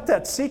I kept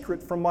that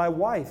secret from my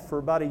wife for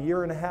about 1.5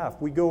 years.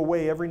 We go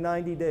away every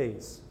 90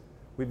 days.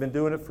 We've been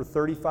doing it for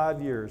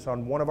 35 years.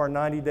 On one of our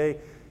 90-day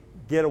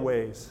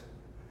getaways,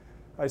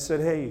 I said,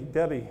 hey,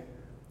 Debbie,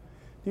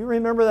 do you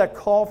remember that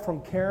call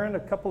from Karen a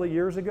couple of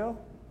years ago?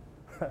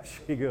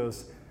 She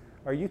goes,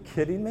 are you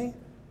kidding me?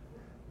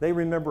 They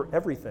remember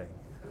everything.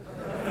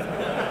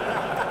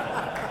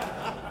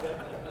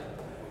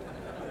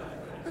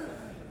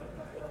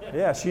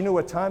 Yeah, she knew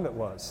what time it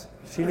was.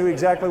 She knew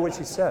exactly what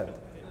she said.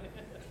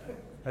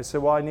 I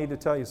said, well, I need to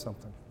tell you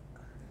something.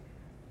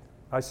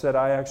 I said,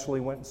 I actually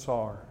went and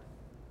saw her.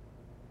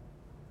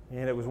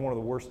 And it was one of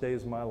the worst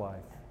days of my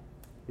life.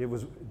 It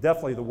was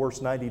definitely the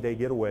worst 90-day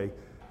getaway.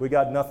 We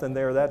got nothing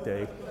there that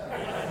day.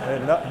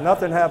 And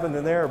nothing happened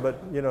in there but,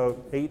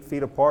 8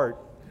 feet apart.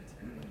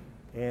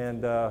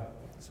 And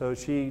so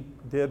she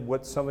did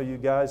what some of you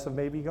guys have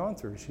maybe gone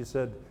through. She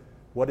said,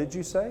 what did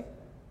you say?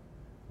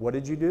 What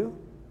did you do?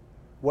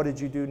 What did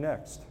you do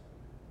next?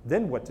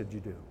 Then what did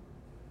you do?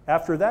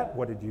 After that,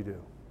 what did you do?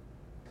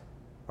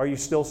 Are you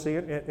still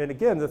seeing it? And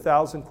again, the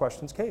 1,000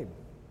 questions came.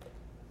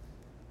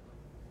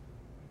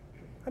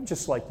 I'm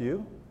just like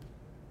you.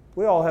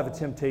 We all have a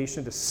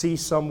temptation to see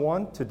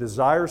someone, to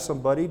desire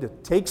somebody, to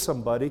take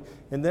somebody,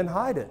 and then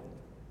hide it.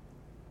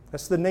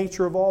 That's the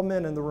nature of all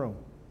men in the room.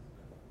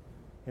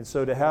 And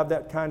so to have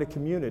that kind of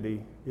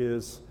community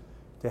is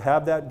to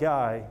have that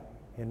guy,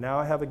 and now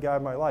I have a guy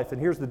in my life. And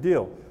here's the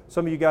deal.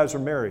 Some of you guys are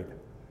married.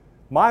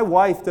 My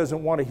wife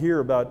doesn't want to hear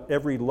about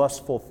every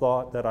lustful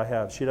thought that I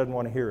have. She doesn't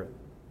want to hear it.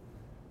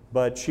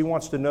 But she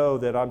wants to know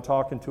that I'm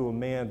talking to a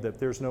man, that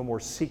there's no more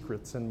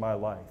secrets in my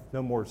life,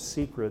 no more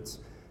secrets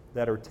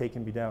that are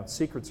taking me down.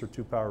 Secrets are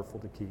too powerful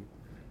to keep.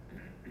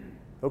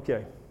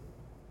 Okay.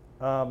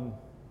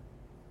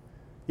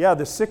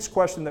 The sixth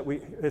question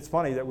it's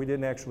funny that we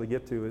didn't actually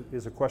get to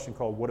is a question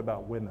called, what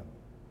about women?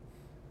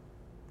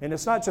 And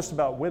it's not just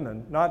about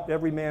women. Not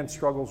every man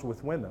struggles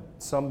with women.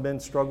 Some men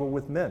struggle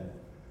with men.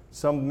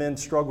 Some men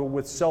struggle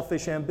with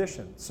selfish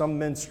ambition. Some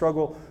men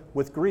struggle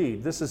with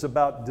greed. This is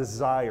about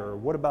desire.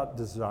 What about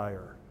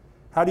desire?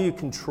 How do you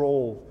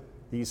control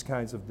these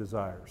kinds of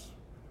desires?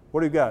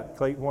 What do you got,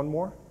 Clayton? One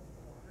more?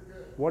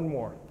 One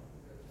more.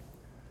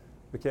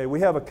 Okay,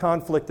 we have a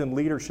conflict in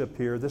leadership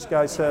here. This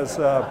guy says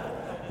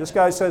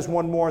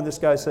one more, and this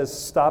guy says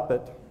stop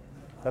it.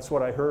 That's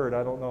what I heard.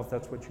 I don't know if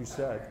that's what you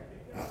said.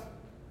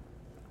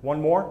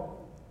 One more?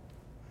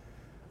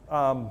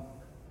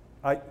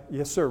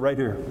 Yes, sir, right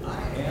here.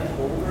 I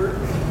am older,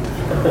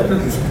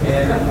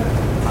 and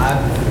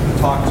I've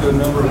talked to a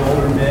number of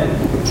older men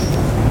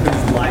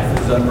whose life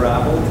is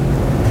unraveled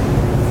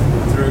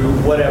through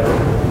whatever.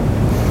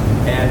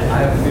 And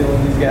I have a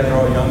feeling these guys are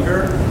all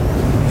younger,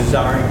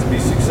 desiring to be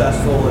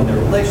successful in their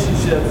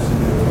relationships.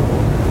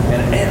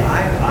 And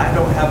I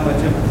don't have much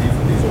empathy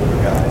for these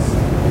older guys.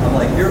 I'm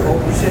like, you're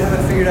old, you should have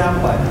it figured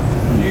out by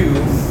now. You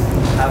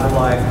have a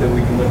life that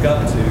we can look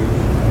up to.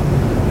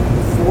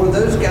 For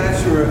those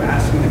guys who are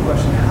asking the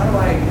question, how do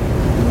I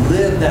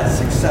live that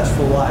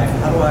successful life?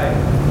 How do I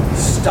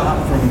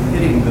stop from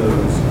hitting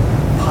those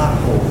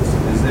potholes?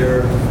 Is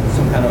there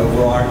some kind of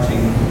overarching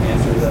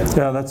answer to that?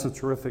 Yeah, that's a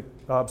terrific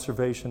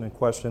observation and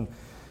question.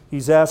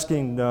 He's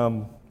asking,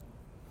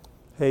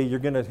 hey, you're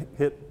going to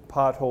hit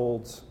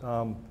potholes.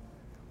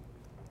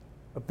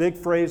 A big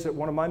phrase that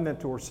one of my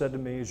mentors said to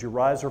me is, you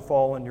rise or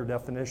fall in your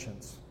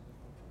definitions,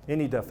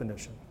 any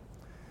definition.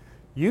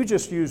 You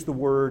just used the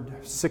word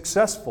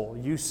successful.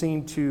 You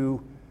seem to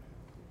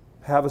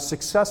have a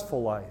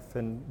successful life.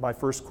 And my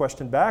first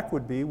question back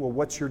would be, well,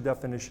 what's your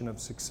definition of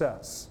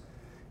success?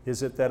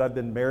 Is it that I've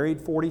been married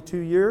 42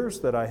 years,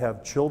 that I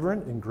have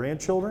children and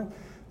grandchildren,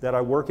 that I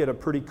work at a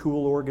pretty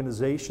cool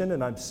organization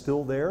and I'm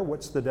still there?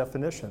 What's the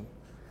definition?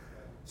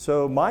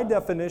 So my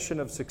definition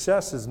of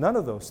success is none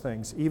of those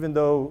things, even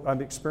though I'm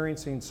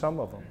experiencing some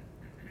of them.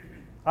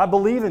 I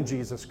believe in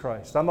Jesus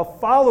Christ. I'm a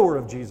follower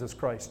of Jesus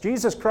Christ.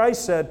 Jesus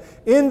Christ said,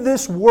 in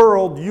this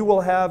world you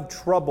will have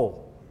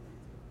trouble.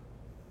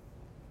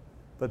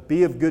 But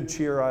be of good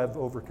cheer, I have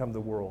overcome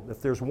the world.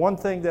 If there's one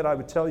thing that I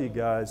would tell you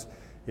guys,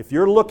 if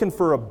you're looking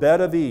for a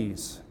bed of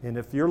ease, and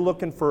if you're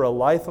looking for a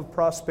life of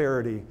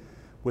prosperity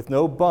with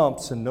no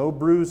bumps and no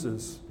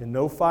bruises and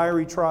no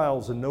fiery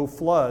trials and no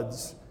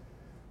floods,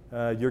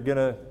 you're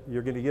gonna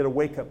get a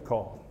wake-up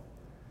call.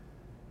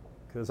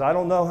 Because I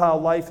don't know how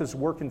life is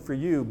working for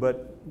you,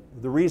 but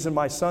the reason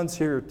my son's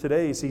here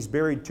today is he's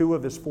buried 2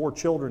 of his 4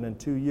 children in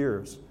 2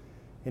 years,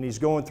 and he's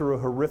going through a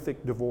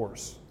horrific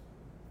divorce.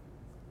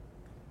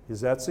 Is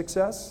that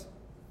success?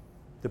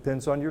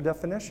 Depends on your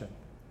definition.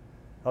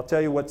 I'll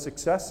tell you what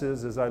success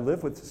is I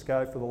lived with this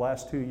guy for the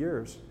last 2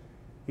 years,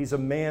 He's a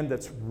man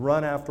that's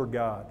run after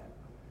God,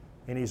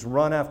 and he's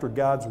run after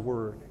God's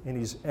word, and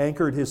he's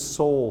anchored his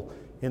soul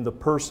in the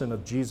person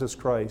of Jesus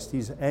Christ.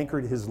 He's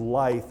anchored his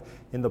life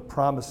in the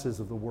promises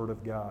of the Word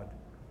of God.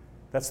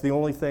 That's the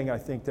only thing I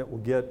think that will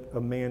get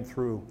a man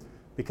through,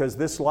 because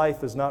this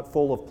life is not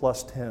full of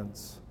plus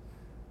tens.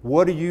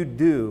 What do you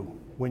do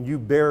when you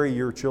bury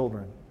your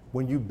children,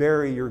 when you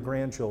bury your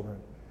grandchildren,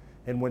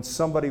 and when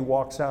somebody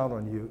walks out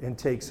on you and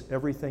takes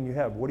everything you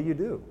have? What do?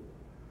 Do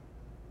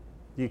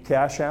you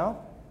cash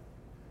out?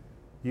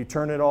 Do you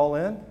turn it all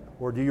in?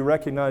 Or do you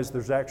recognize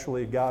there's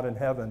actually a God in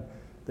heaven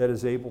that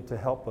is able to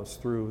help us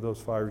through those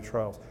fiery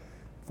trials?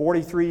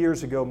 43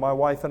 years ago, my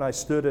wife and I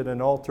stood at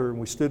an altar, and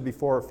we stood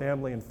before our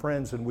family and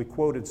friends, and we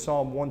quoted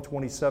Psalm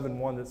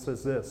 127:1 that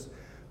says this: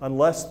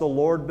 "Unless the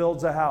Lord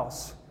builds a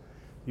house,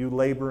 you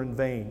labor in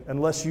vain."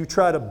 Unless you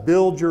try to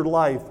build your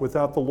life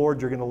without the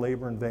Lord, you're going to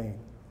labor in vain.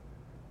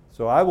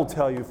 So I will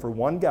tell you, for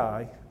one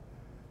guy,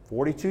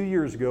 42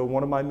 years ago,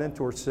 one of my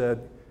mentors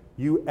said,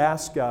 you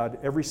ask God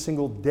every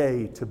single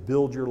day to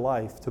build your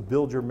life, to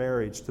build your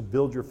marriage, to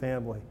build your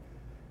family.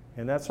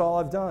 And that's all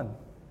I've done.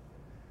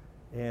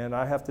 And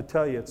I have to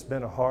tell you, it's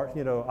been a hard,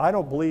 I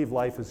don't believe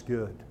life is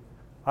good.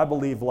 I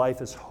believe life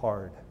is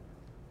hard.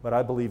 But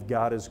I believe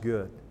God is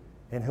good.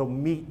 And He'll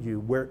meet you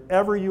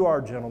wherever you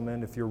are,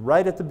 gentlemen. If you're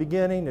right at the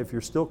beginning, if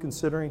you're still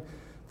considering,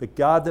 the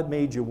God that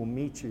made you will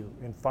meet you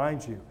and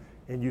find you.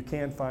 And you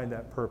can find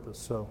that purpose.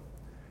 So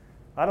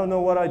I don't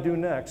know what I do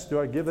next.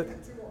 Do I give it?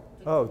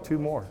 Oh, two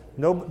more.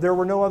 No, there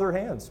were no other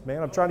hands,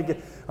 man. I'm trying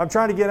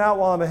to get out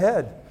while I'm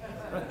ahead.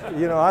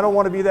 I don't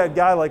want to be that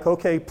guy like,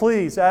 okay,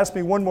 please ask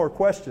me one more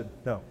question.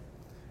 No.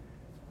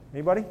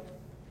 Anybody?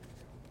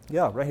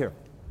 Yeah, right here.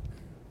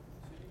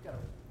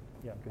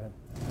 Yeah, go ahead.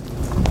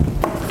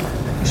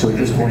 So at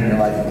this point in your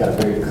life, you've got a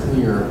very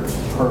clear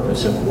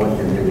purpose of what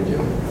you're here to do.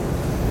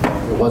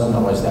 It wasn't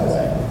always that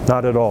way.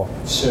 Not at all.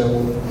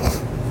 So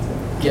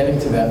getting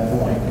to that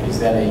point, is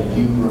that a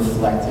you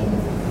reflecting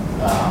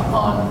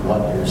on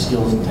what your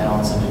skills and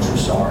talents and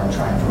interests are and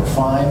trying to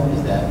refine?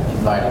 Is that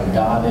inviting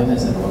God in?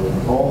 Is it a little bit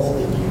of both?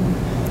 Did you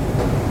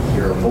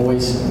hear a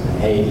voice and,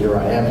 hey, here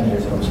I am and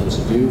here's what I'm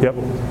supposed to do? Yep.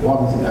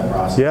 Walk me through that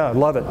process. Yeah, I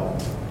love it.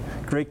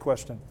 Great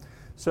question.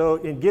 So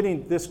in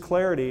getting this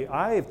clarity,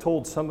 I have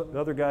told some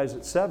other guys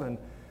at 7,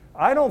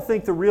 I don't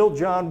think the real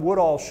John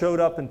Woodall showed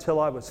up until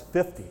I was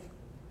 50.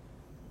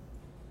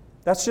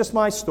 That's just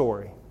my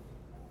story.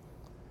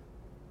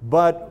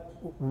 But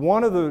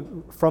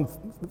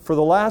for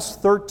the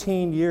last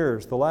 13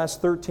 years, the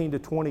last 13 to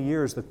 20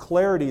 years, the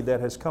clarity that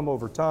has come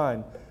over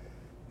time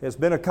has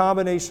been a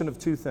combination of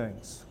two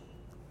things.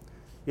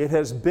 It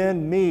has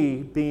been me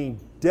being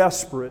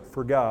desperate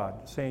for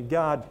God, saying,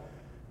 God,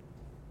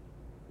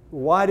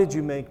 why did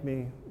you make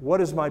me?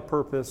 What is my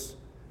purpose?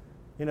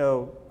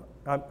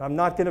 I'm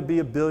not going to be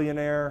a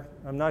billionaire.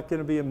 I'm not going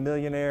to be a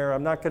millionaire.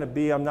 I'm not going to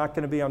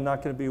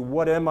be.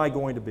 What am I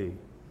going to be?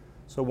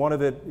 So one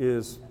of it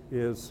is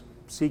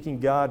seeking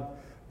God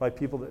by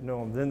people that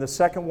know Him. Then the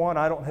second one,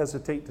 I don't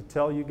hesitate to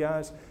tell you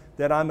guys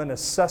that I'm an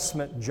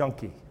assessment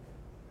junkie.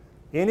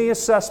 Any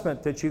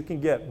assessment that you can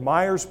get,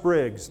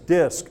 Myers-Briggs,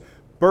 DISC,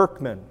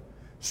 Berkman,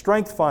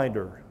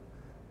 StrengthsFinder,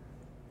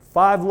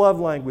 5 love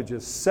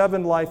languages,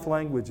 7 life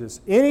languages,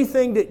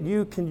 anything that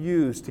you can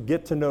use to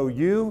get to know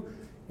you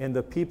and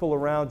the people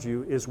around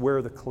you is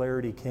where the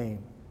clarity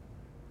came.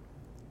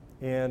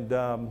 And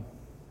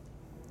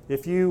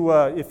if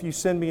you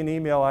send me an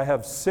email, I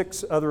have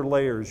 6 other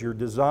layers: your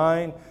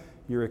design,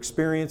 your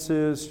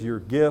experiences, your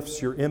gifts,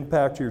 your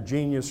impact, your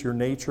genius, your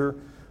nature.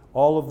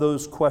 All of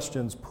those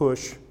questions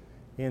push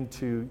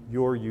into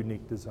your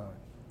unique design.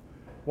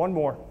 One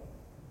more.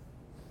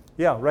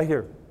 Yeah, right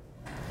here.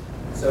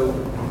 So,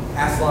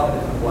 ask a lot of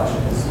different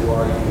questions. Who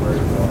are you? Where are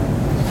you going?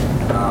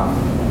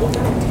 What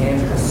kind of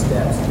tangible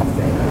steps do you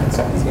think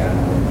somebody's got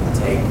to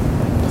take to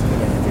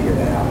begin to figure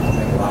that out? I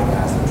think a lot of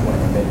guys in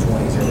their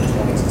mid-20s, early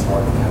 20s, it's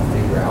hard to kind of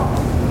figure out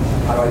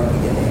how do I even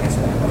begin to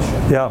answer that question.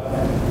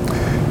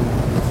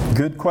 Yeah.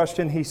 Good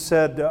question. He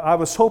said, I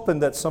was hoping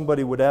that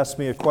somebody would ask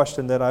me a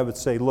question that I would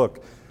say,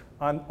 look,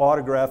 I'm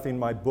autographing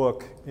my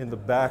book in the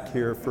back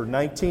here for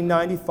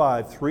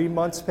 $19.95, 3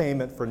 months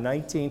payment for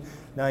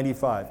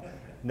 $19.95.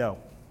 No.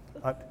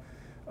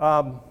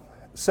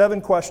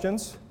 7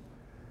 questions.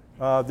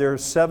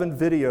 There's 7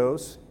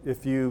 videos.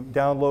 If you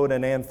download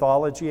an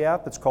anthology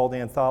app, it's called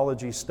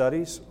Anthology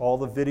Studies. All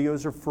the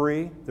videos are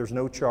free. There's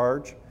no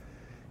charge.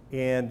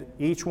 And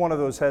each one of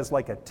those has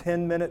like a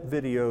 10-minute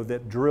video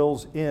that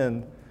drills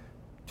in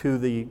to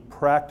the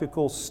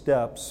practical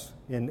steps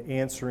in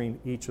answering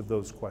each of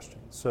those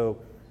questions. So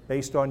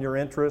based on your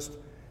interest,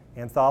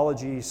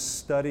 Anthology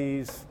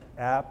Studies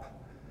app,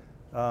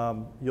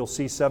 you'll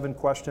see 7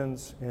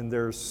 questions, and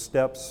there's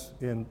steps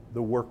in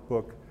the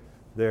workbook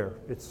there.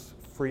 It's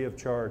free of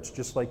charge,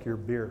 just like your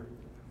beer.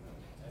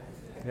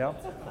 Yeah?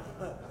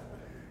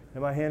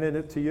 Am I handing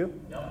it to you?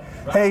 No.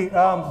 Hey,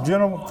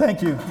 gentlemen,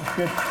 thank you. It's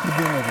good to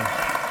be with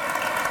you.